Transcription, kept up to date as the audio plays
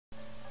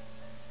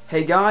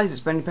Hey guys, it's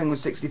Benny Penguin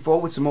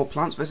 64 with some more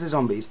Plants vs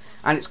Zombies,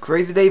 and it's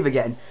Crazy Dave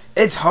again.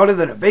 It's hotter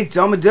than a baked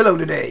armadillo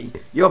today.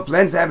 Your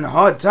plants are having a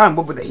hard time,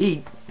 what with the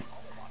heat.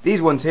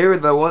 These ones here are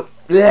the one.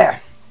 Yeah.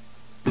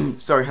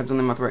 Sorry, had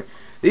something in my throat.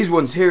 These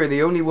ones here are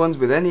the only ones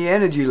with any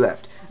energy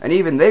left, and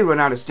even they run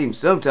out of steam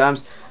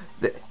sometimes.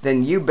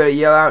 Then you better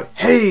yell out,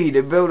 "Hey!"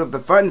 to build up the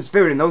fighting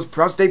spirit in those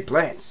prostate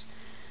plants.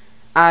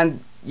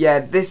 And yeah,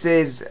 this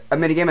is a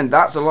minigame, and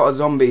that's a lot of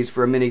zombies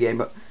for a minigame,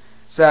 but.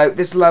 So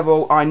this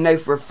level I know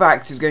for a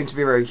fact is going to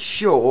be very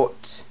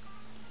short,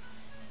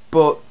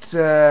 but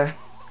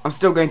I'm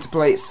still going to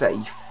play it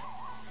safe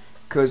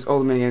because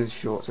all the minigames are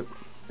short. So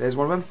there's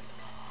one of them.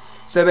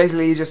 So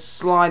basically you just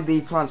slide the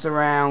plants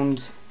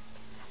around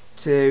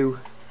to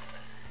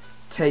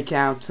take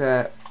out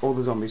all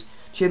the zombies.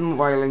 Cheer them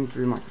by yelling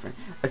through the microphone.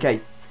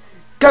 Okay,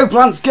 go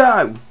plants,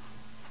 go!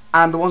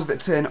 And the ones that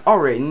turn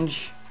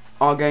orange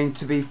are going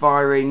to be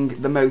firing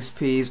the most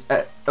peas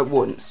at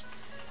once.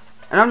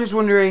 And I'm just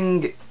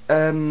wondering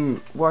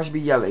what I should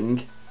be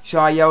yelling. Should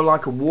I yell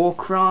like a war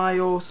cry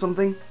or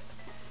something?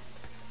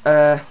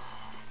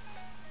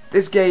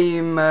 This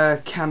game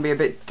can be a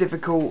bit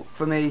difficult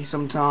for me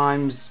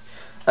sometimes.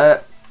 Go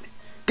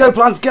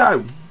plants,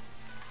 go!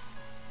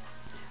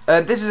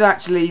 This is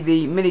actually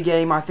the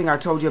minigame I think I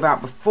told you about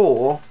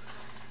before,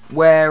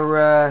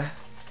 where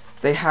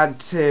they had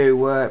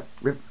to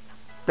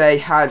they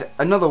had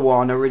another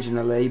one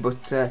originally,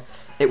 but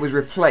it was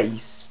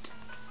replaced.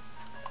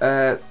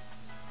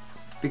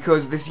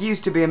 Because this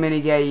used to be a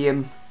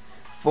minigame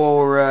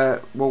for,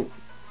 well,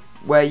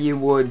 where you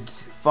would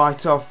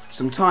fight off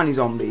some tiny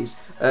zombies.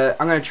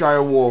 I'm going to try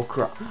a war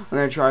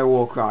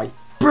cry.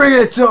 Bring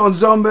it on,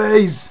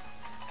 zombies!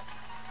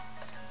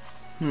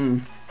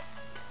 That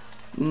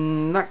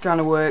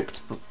kind of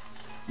worked, but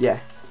yeah.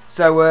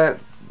 So,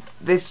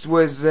 this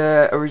was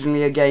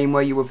originally a game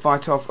where you would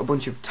fight off a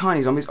bunch of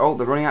tiny zombies. Oh,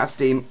 they're running out of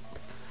steam.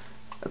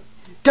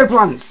 Go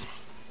plants!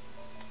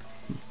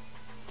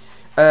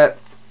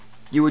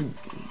 You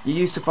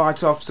used to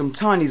fight off some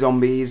tiny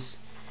zombies,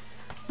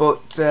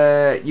 but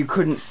you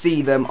couldn't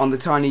see them on the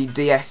tiny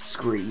DS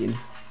screen.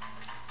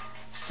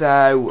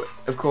 So,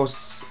 of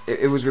course,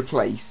 it was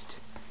replaced.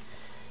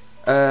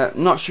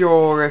 Not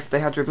sure if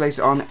they had to replace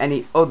it on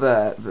any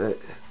other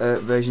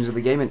versions of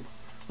the game. And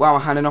wow, I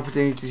had an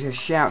opportunity to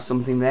shout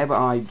something there, but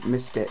I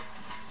missed it.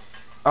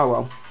 Oh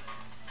well.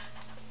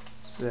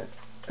 So,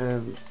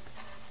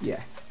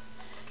 yeah.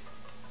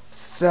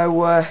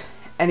 So,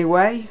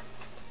 anyway.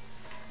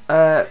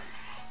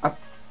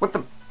 What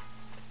the?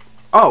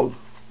 Oh,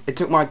 it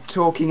took my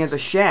talking as a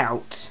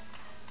shout.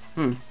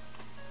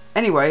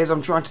 Anyway, as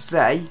I'm trying to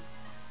say,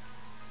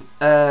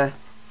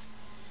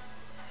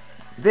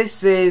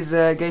 this is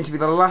going to be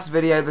the last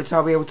video that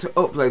I'll be able to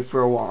upload for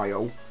a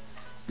while,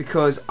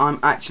 because I'm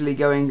actually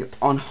going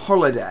on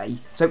holiday.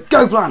 So,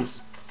 go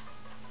plants!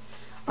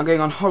 I'm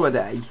going on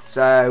holiday,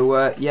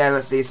 so yeah,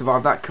 let's see,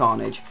 survive that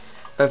carnage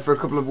for a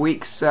couple of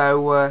weeks,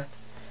 so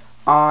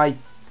I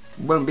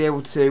won't be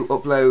able to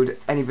upload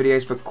any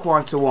videos for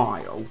quite a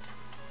while.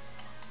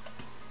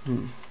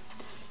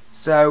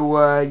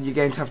 So you're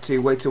going to have to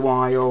wait a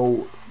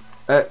while.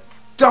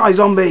 Die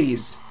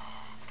zombies!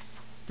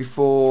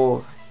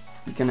 Before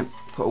you're going to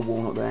put a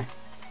walnut there.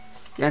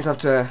 You're going to have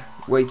to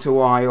wait a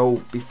while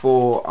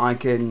before I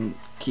can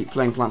keep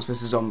playing Plants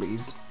vs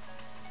Zombies.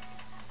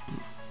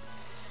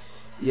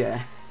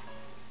 Yeah.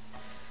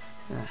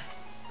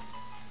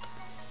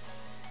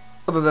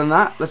 Other than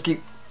that, let's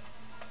keep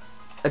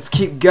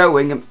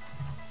going.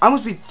 I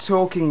must be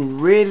talking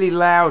really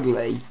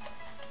loudly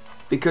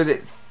because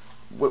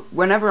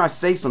whenever I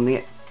say something,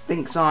 it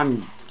thinks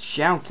I'm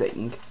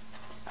shouting.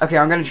 Okay,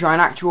 I'm going to try an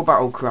actual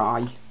battle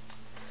cry.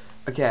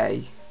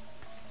 Okay,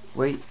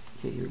 wait.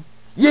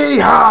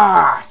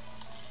 Yeehaw!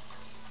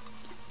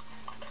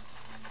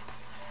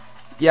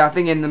 Yeah, I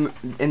think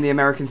in the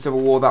American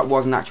Civil War that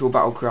was an actual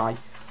battle cry.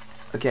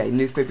 Okay,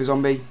 newspaper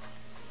zombie.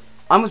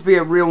 I must be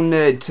a real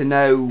nerd to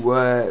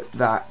know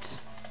that.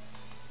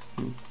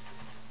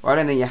 Well, I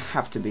don't think you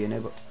have to be a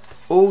nerd, but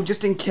oh,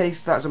 just in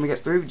case that zombie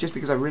gets through, just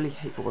because I really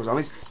hate football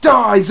zombies.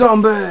 Die,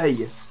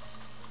 zombie!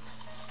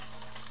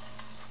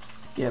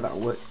 Yeah, that'll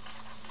work.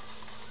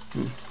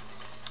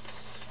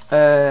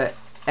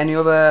 Any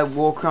other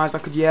war cries I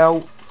could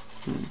yell?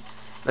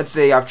 Let's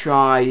see, I've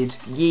tried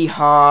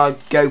yeehaw,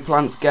 go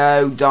plants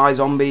go, die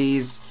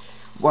zombies.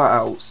 What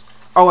else?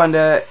 Oh, and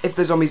if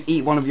the zombies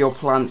eat one of your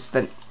plants,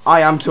 then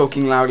I am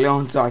talking loudly,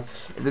 aren't I?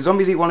 If the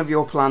zombies eat one of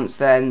your plants,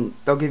 then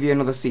they'll give you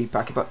another seed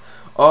packet. But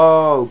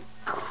oh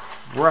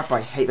crap,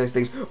 I hate those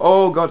things.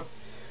 Oh god.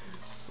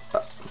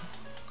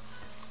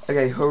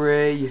 Okay,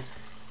 hurry.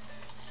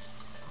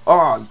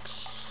 Oh,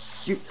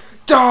 you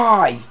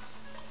die.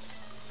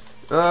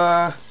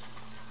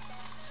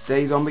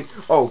 Stay zombie.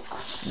 Oh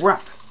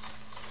crap.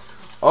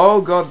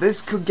 Oh god,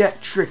 this could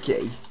get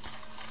tricky.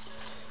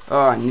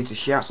 Oh, I need to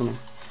shout something.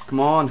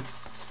 Come on.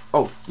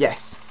 Oh,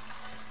 yes.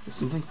 There's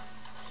something.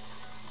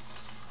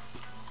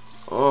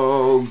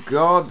 Oh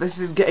god, this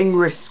is getting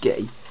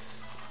risky.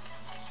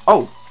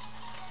 Oh.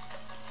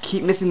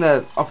 Keep missing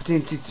the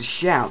opportunities to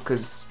shout,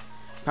 because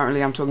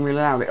Apparently I'm talking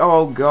really loudly.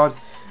 Oh god.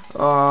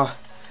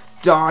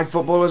 Die,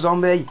 footballer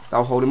zombie.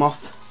 That'll hold him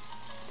off.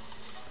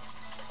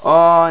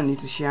 Oh, I need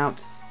to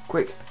shout.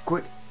 Quick,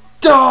 quick.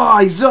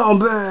 Die,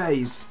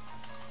 zombies!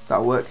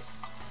 That'll work.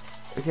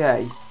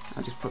 Okay,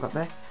 I'll just put that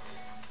there.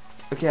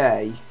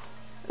 Okay.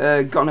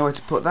 Got nowhere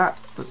to put that,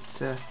 but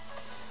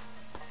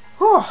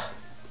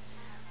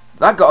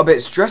that got a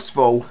bit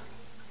stressful.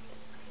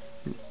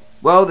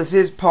 Well, this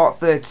is part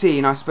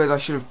 13. I suppose I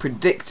should have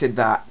predicted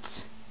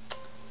that.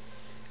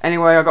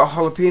 Anyway, I got a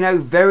jalapeno.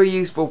 Very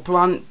useful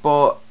plant,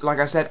 but like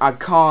I said, I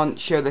can't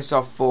show this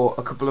off for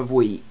a couple of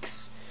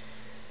weeks.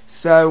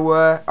 So,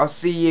 I'll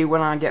see you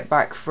when I get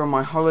back from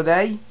my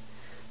holiday.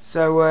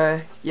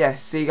 So, yeah,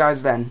 see you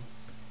guys then.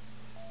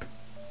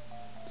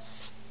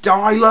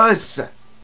 Stylus!